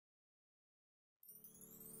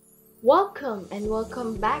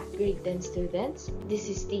Welcome back, grade 10 students. This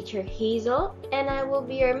is teacher Hazel and I will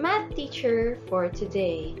be your math teacher for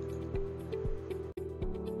today.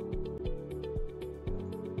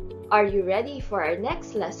 Are you ready for our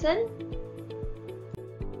next lesson?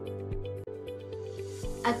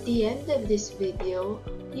 At the end of this video,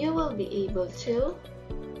 you will be able to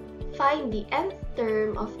find the nth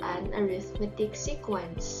term of an arithmetic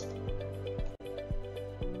sequence.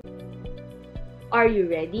 Are you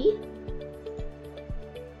ready?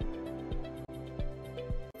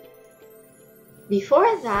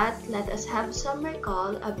 Before that, let us have some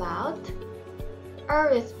recall about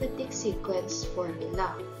arithmetic sequence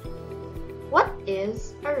formula. What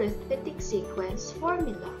is arithmetic sequence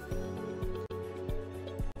formula?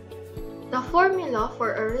 The formula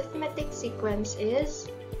for arithmetic sequence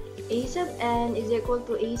is a sub n is equal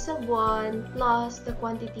to a sub 1 plus the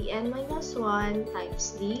quantity n minus 1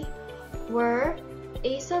 times d, where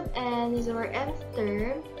a sub n is our nth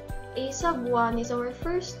term, a sub 1 is our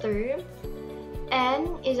first term,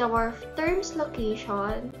 n is our term's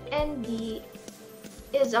location, and d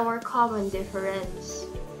is our common difference.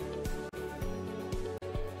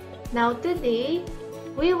 Now today,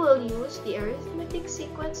 we will use the arithmetic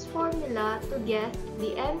sequence formula to get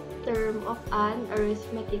the nth term of an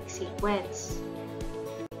arithmetic sequence.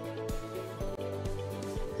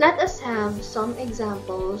 Let us have some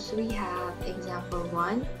examples. We have example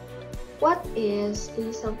 1. What is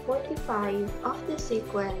a sub 45 of the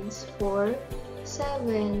sequence for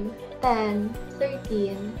 7, 10,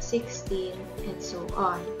 13, 16, and so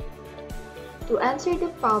on? To answer the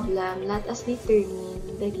problem, let us determine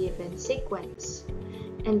the given sequence.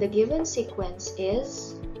 And the given sequence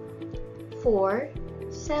is 4,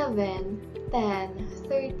 7, 10,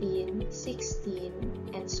 13,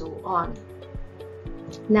 16, and so on.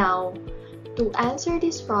 Now, to answer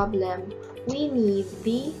this problem, we need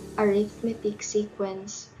the arithmetic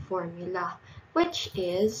sequence formula, which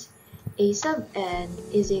is a sub n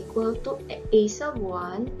is equal to a sub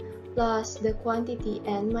 1 plus the quantity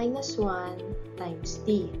n minus 1 times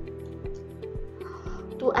d.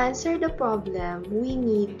 To answer the problem, we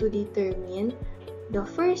need to determine the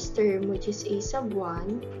first term, which is a sub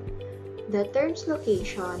 1, the term's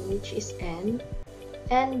location, which is n,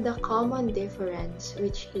 and the common difference,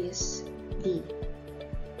 which is d.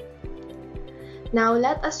 Now,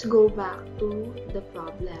 let us go back to the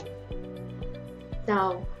problem.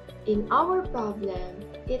 Now, in our problem,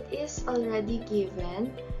 it is already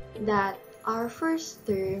given that our first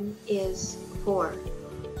term is 4.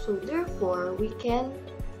 So therefore, we can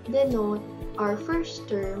denote our first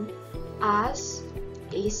term as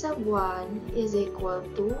a sub 1 is equal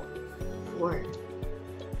to 4.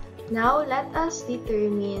 Now, let us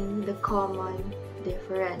determine the common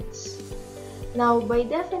difference. Now, by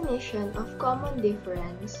definition of common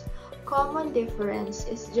difference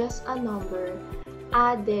is just a number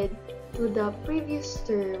added to the previous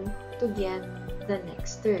term to get the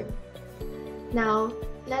next term. Now,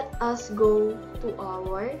 let us go to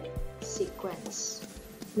our sequence.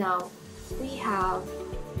 Now, we have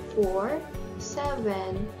 4,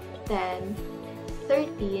 7, 10,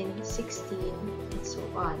 13, 16, and so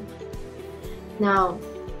on. Now,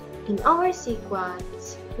 in our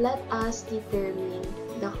sequence, let us determine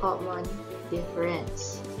the common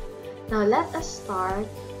difference. Now, let us start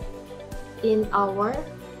in our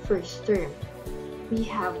first term. We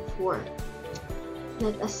have 4.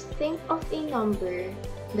 Let us think of a number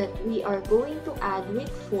that we are going to add with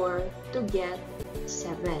 4 to get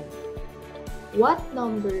 7. What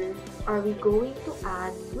number are we going to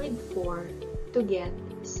add with 4 to get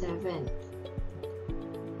 7?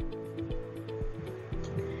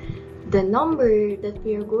 The number that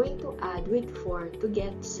we are going to add with 4 to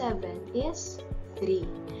get 7 is 3,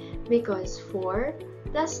 because 4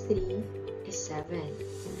 plus 3 is 7.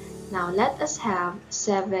 Now let us have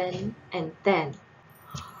 7 and 10.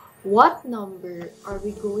 What number are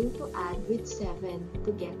we going to add with 7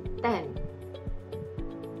 to get 10?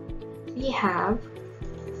 We have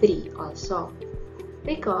 3 also,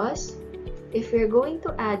 because if we're going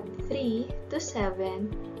to add 3 to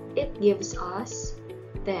 7, it gives us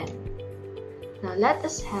 10. Now let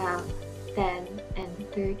us have 10 and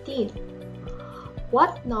 13.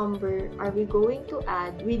 What number are we going to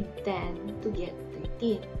add with 10 to get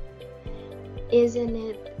 13? Isn't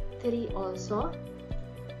it 3 also?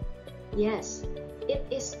 Yes, it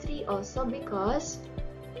is 3 also, because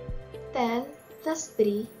 10 plus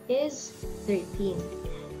 3 is 13.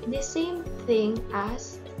 The same thing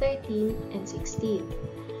as 13 and 16.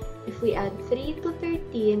 If we add 3 to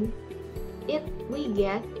 13, we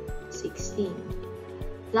get 16.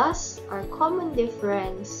 Plus, our common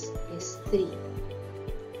difference is 3.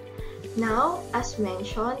 Now, as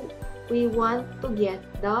mentioned, we want to get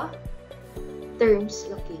the term's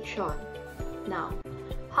location. Now,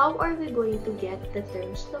 how are we going to get the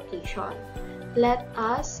term's location? Let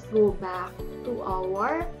us go back to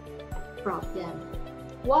our problem.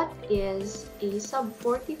 What is a sub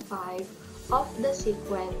 45 of the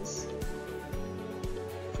sequence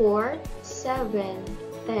 4, 7,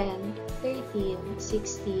 10, 13,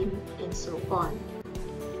 16, and so on?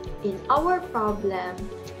 In our problem,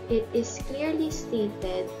 it is clearly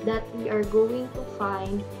stated that we are going to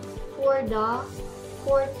find for the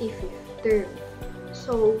 45th term.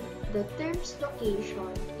 So, the term's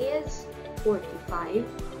location is 45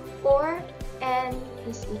 or n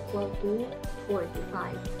is equal to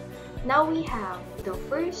 45. Now we have the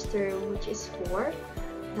first term, which is 4,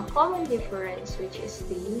 the common difference, which is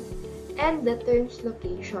 3, and the term's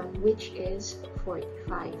location, which is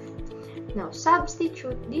 45. Now,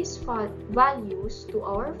 substitute these values to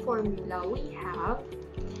our formula. We have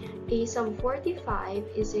a sub 45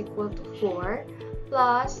 is equal to 4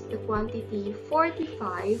 plus the quantity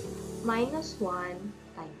 45 minus 1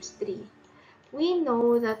 times 3. We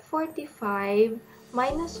know that 45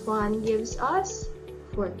 minus 1 gives us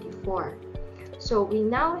 44. So, we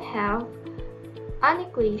now have an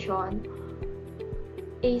equation.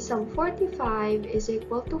 A sub 45 is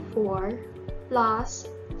equal to 4 plus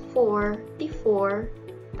 44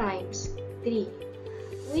 times 3.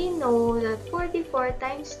 We know that 44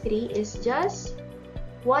 times 3 is just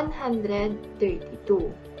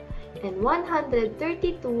 132. And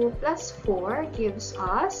 132 plus 4 gives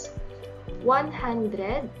us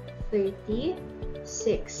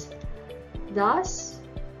 136. Thus,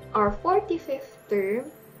 our 45th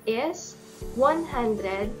term is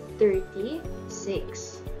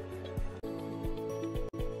 136.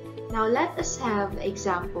 Now, let us have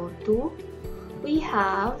example 2. We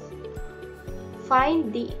have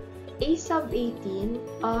find the a sub 18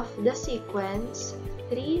 of the sequence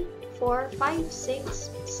 3, 4, 5, 6,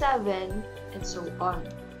 7, and so on.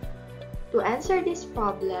 To answer this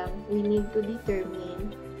problem, we need to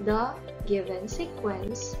determine the given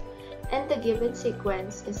sequence, and the given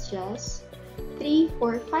sequence is just 3,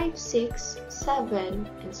 4, 5, 6, 7,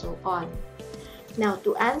 and so on. Now,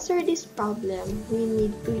 to answer this problem, we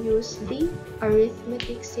need to use the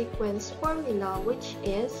arithmetic sequence formula, which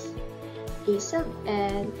is a sub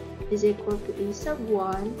n is equal to a sub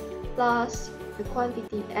 1 plus the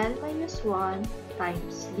quantity n minus 1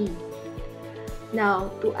 times d.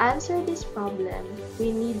 Now, to answer this problem,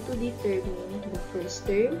 we need to determine the first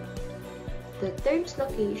term, the term's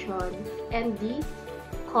location, and the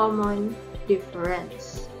common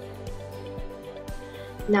difference.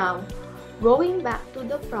 Now, going back to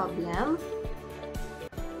the problem,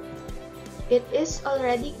 it is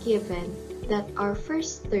already given that our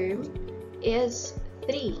first term is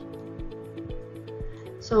 3.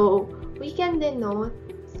 So, we can denote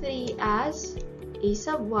 3 as a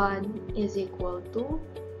sub 1 is equal to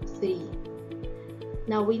 3.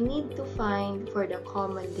 Now, we need to find for the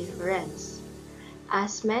common difference.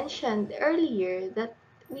 As mentioned earlier, that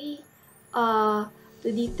we, to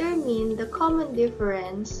determine the common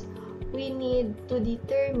difference, we need to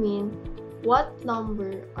determine what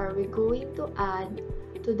number are we going to add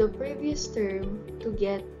to the previous term to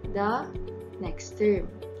get the next term.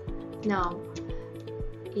 Now,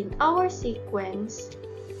 in our sequence,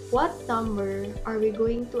 what number are we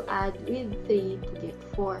going to add with 3 to get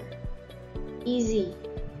 4? Easy.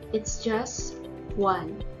 It's just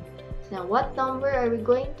 1. Now, what number are we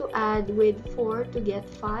going to add with 4 to get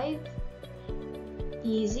 5?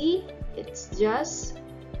 Easy. It's just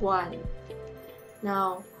 1.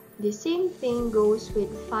 Now, the same thing goes with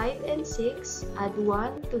 5 and 6. Add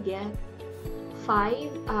 1 to get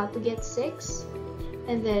 5 to get 6,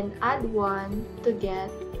 and then add 1 to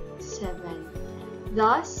get 7.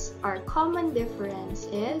 Thus, our common difference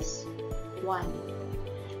is 1.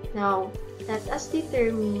 Now, let us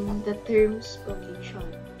determine the term's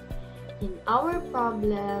location. In our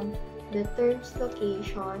problem, the term's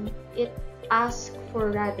location, it asks for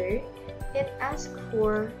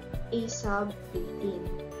a sub 18.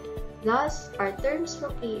 Thus, our term's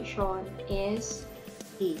location is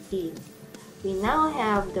 18. We now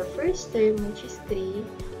have the first term, which is 3,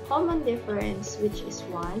 common difference, which is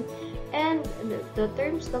 1, and the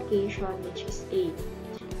term's location, which is 8.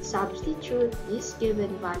 Substitute these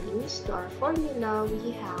given values to our formula.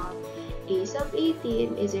 We have a sub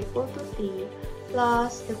 18 is equal to 3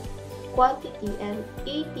 plus the quantity and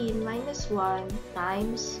 18 minus 1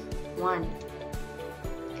 times 1.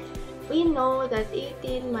 We know that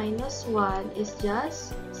 18 minus 1 is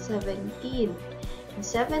just 17. And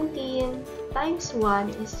 17 times 1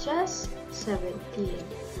 is just 17.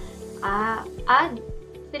 add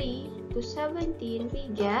 3 to 17, we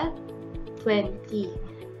get 20.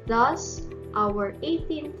 Thus, our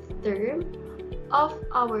 18th term of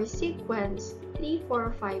our sequence 3,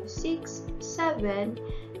 4, 5, 6, 7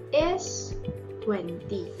 is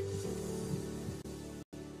 20.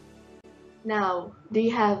 Now, do you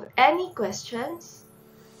have any questions?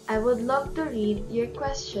 I would love to read your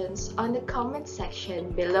questions on the comment section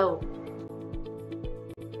below.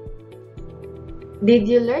 Did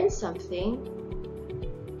you learn something?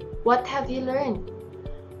 What have you learned?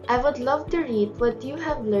 I would love to read what you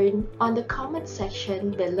have learned on the comment section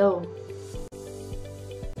below.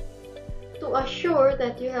 To assure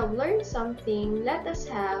that you have learned something, let us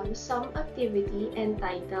have some activity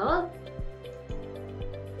entitled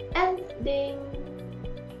Ending.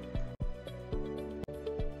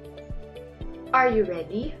 Are you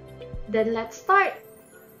ready? Then let's start!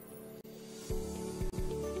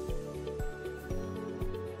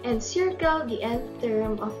 Encircle the nth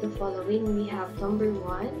term of the following. We have number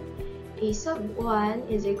 1, a sub 1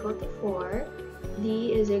 is equal to 4,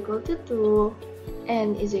 d is equal to 2,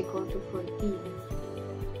 n is equal to 14.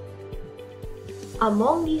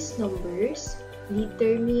 Among these numbers,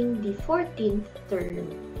 determine the 14th term.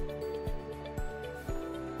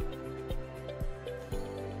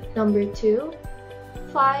 Number 2,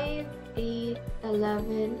 5, 8,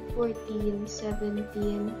 11, 14,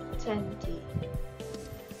 17, 20.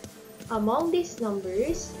 Among these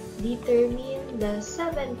numbers, determine the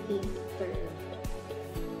 17th term.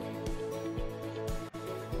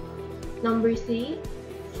 Number 3,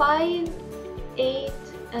 5, 8,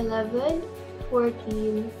 11,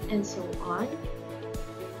 14, and so on.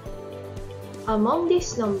 Among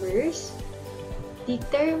these numbers,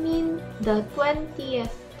 determine the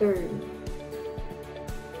 20th term.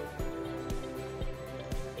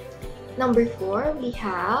 Number 4, we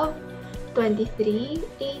have 23,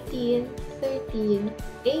 18, 13,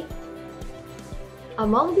 8.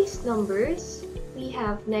 Among these numbers, we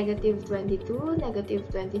have negative 22, negative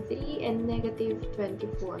 23, and negative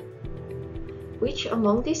 24. Which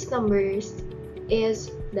among these numbers is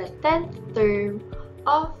the 10th term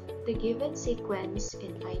of the given sequence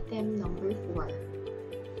in item number 4?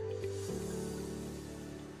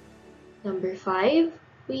 Number 5,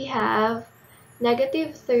 we have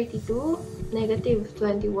negative 32, negative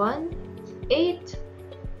 21, 8,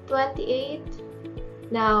 28.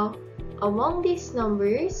 Now, among these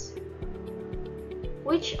numbers,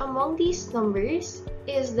 which among these numbers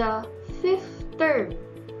is the 5th term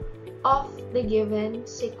of the given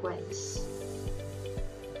sequence?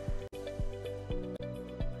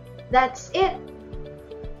 That's it!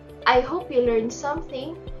 I hope you learned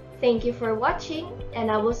something. Thank you for watching,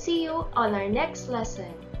 and I will see you on our next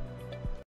lesson.